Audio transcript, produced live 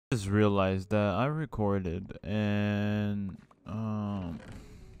Just realized that I recorded and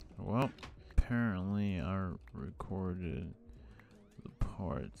well, apparently I recorded the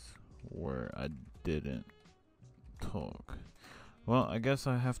parts where I didn't talk. Well, I guess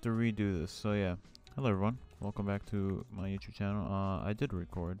I have to redo this. So yeah, hello everyone, welcome back to my YouTube channel. I did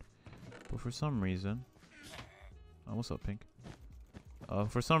record, but for some reason, what's up, Pink?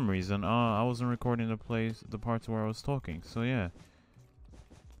 For some reason, I wasn't recording the parts where I was talking. So yeah.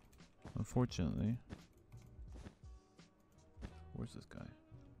 Unfortunately. Where's this guy?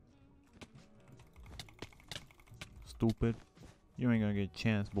 Stupid. You ain't gonna get a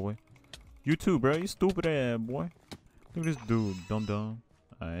chance, boy. You too, bro. You stupid ass, boy. Look at this dude. Dumb.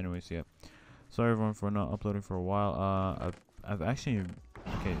 Anyways, yeah. Sorry everyone for not uploading for a while. I've actually...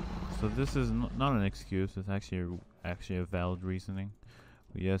 Okay, so this is not an excuse. It's actually a valid reasoning.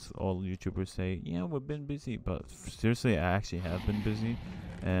 Yes, all YouTubers say, yeah, we've been busy, but seriously, I actually have been busy,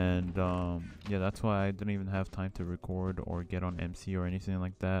 and yeah, that's why I didn't even have time to record or get on MC or anything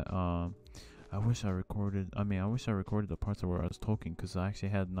like that. I wish I recorded the parts where I was talking, because I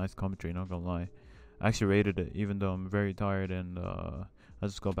actually had nice commentary, not gonna lie. I actually rated it, even though I'm very tired, and I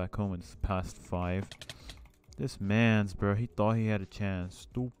just got back home and it's past 5. This man's, bro, he thought he had a chance.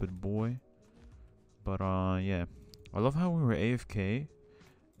 Stupid boy. But yeah, I love how we were AFK.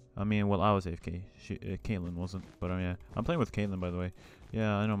 I mean, well, I was AFK. Caitlyn wasn't, but yeah, I'm playing with Caitlyn, by the way.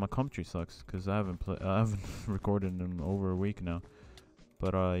 Yeah, I know my commentary sucks because I haven't recorded in over a week now.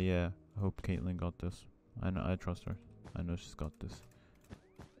 But yeah, I hope Caitlyn got this. I trust her. I know she's got this.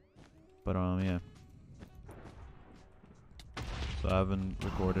 But yeah. So I haven't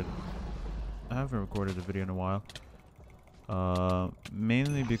recorded a video in a while.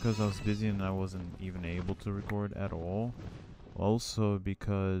 Mainly because I was busy and I wasn't even able to record at all. Also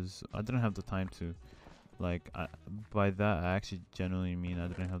because I didn't have the time to, like, by that I actually genuinely mean I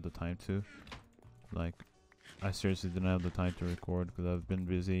didn't have the time to, like, I seriously didn't have the time to record because I've been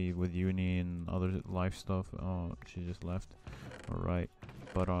busy with uni and other life stuff. Oh, she just left. Alright,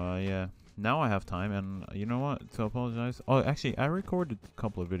 but yeah, now I have time, and you know what, to apologize, oh, actually I recorded a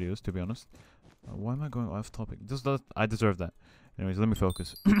couple of videos, to be honest. Why am I going off topic? I deserve that. Anyways, let me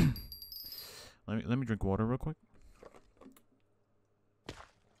focus. let me drink water real quick.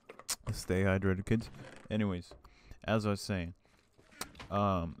 Stay hydrated, kids. Anyways, as I was saying,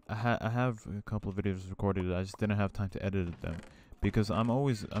 I have a couple of videos recorded. I just didn't have time to edit them because I'm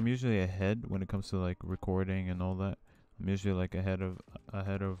usually ahead when it comes to like recording and all that. I'm usually like ahead of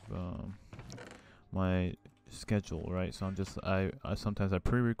my schedule, right? So I sometimes I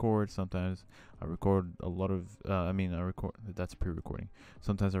pre-record, sometimes I record a lot of I record, that's pre-recording.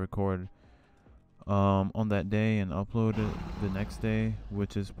 Sometimes I record on that day and upload it the next day,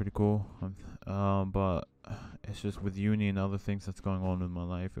 which is pretty cool. But it's just with uni and other things that's going on in my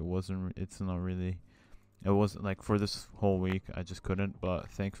life, it wasn't like for this whole week I just couldn't, but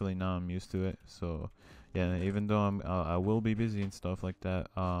thankfully now I'm used to it. So yeah, even though I will be busy and stuff like that,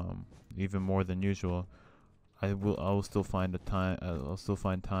 even more than usual, I will still find I'll still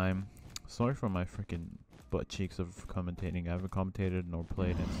find time. Sorry for my freaking butt cheeks of commentating. I haven't commentated nor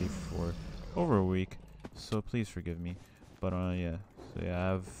played MC for over a week, so please forgive me. But yeah, so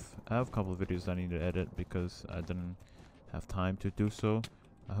yeah, I have a couple of videos I need to edit because I didn't have time to do so.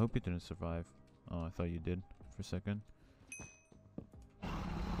 I hope you didn't survive. Oh, I thought you did for a second.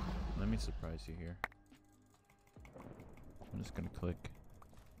 Let me surprise you here. I'm just gonna click.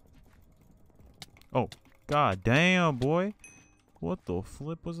 Oh, god damn, boy. What the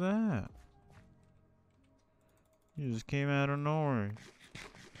flip was that? You just came out of nowhere.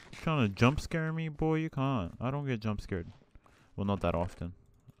 Trying to jump scare me, boy? You can't. I don't get jump scared. Well, not that often.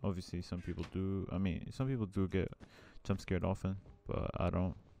 Obviously, some people do. I mean, some people do get jump scared often, but I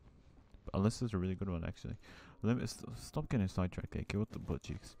don't. Unless it's a really good one, actually. Let me stop getting sidetracked, AK. What the butt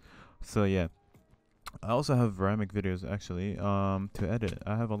cheeks? So yeah, I also have Varamic videos actually to edit.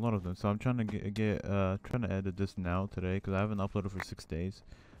 I have a lot of them, so I'm trying to trying to edit this now today because I haven't uploaded for 6 days.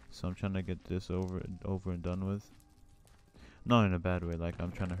 So I'm trying to get this over and done with. Not in a bad way, like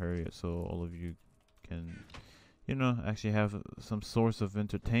I'm trying to hurry it so all of you can, you know, actually have some source of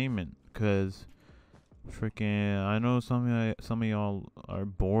entertainment. Cause freaking, I know some of y'all are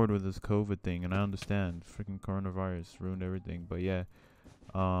bored with this COVID thing, and I understand. Freaking coronavirus ruined everything, but yeah,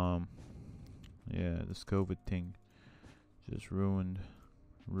 yeah, this COVID thing just ruined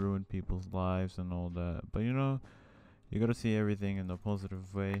people's lives and all that. But you know, you gotta see everything in a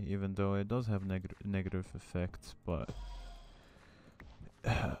positive way, even though it does have negative effects. But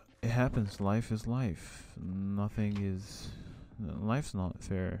it happens. Life is life. Life's not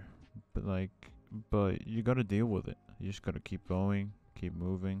fair, but you gotta deal with it. You just gotta keep going, keep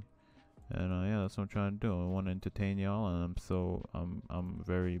moving. And yeah, that's what I'm trying to do. I want to entertain y'all, and I'm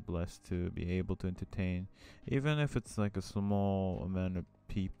very blessed to be able to entertain, even if it's like a small amount of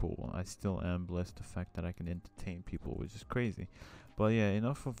people. I still am blessed the fact that I can entertain people, which is crazy. But yeah,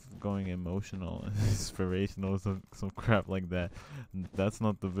 enough of going emotional and inspirational, some crap like that. That's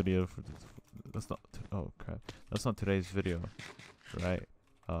not the video for this. That's not. Oh crap! That's not today's video, right?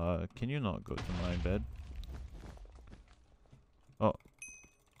 Can you not go to my bed? Oh.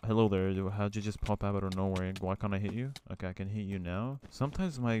 Hello there, how'd you just pop out of nowhere? Why can't I hit you? Okay, I can hit you now.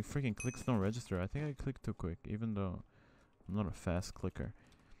 Sometimes my freaking clicks don't register. I think I clicked too quick, even though I'm not a fast clicker.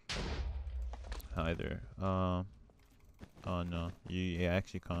 Hi there. Oh no, you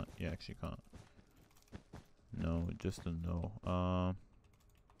actually can't. You actually can't. No, just a no.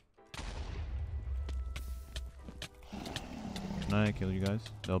 Can I kill you guys?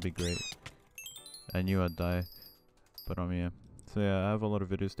 That'll be great. I knew I'd die, but yeah. So yeah, I have a lot of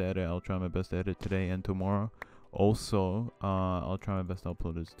videos to edit. I'll try my best to edit today and tomorrow. Also, I'll try my best to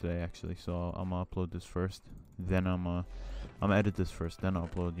upload this today actually. So I'm gonna upload this first, then I'm gonna edit this first, then I'll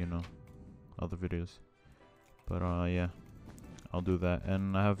upload, you know, other videos. But yeah, I'll do that.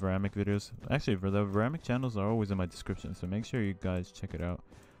 And I have Varamic videos. Actually, for the Varamic channels are always in my description, so make sure you guys check it out.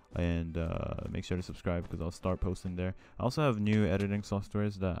 And make sure to subscribe because I'll start posting there. I also have new editing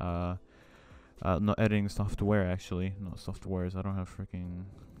softwares that not editing software actually, not softwares. I don't have freaking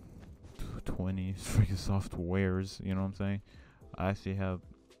 20 freaking softwares, you know what I'm saying? I actually have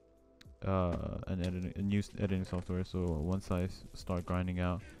a new editing software. So once I start grinding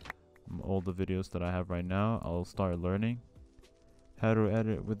out all the videos that I have right now, I'll start learning how to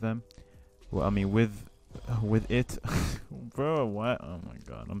edit with them. Well, I mean with it. Bro, what? Oh my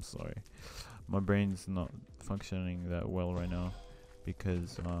god, I'm sorry. My brain's not functioning that well right now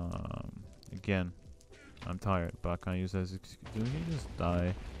because again, I'm tired, but I can't use that as excuse. Did he just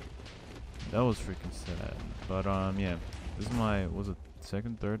die? That was freaking sad. But yeah, this is my, was it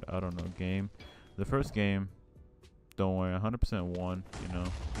second, third? I don't know, game. The first game, don't worry, 100% won, you know,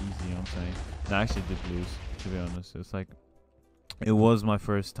 easy, you know what I'm saying? And I actually did lose, to be honest. It's like, it was my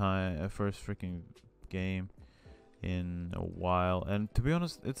first freaking game in a while, and to be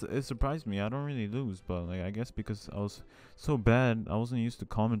honest, it surprised me. I don't really lose, but like I guess because I was so bad, I wasn't used to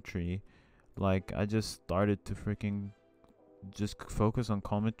commentary. Like I just started to freaking just focus on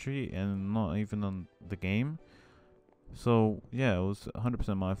commentary and not even on the game. So yeah, it was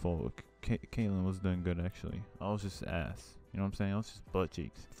 100% my fault. Caitlin was doing good actually. I was just ass. You know what I'm saying? I was just butt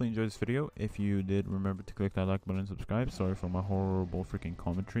cheeks. Hopefully you enjoyed this video. If you did, remember to click that like button and subscribe. Sorry for my horrible freaking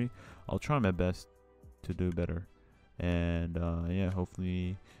commentary. I'll try my best to do better. And yeah,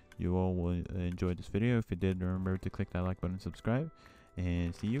 hopefully you all will enjoy this video. If you did, remember to click that like button and subscribe.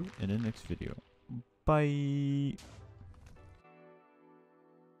 And see you in the next video. Bye.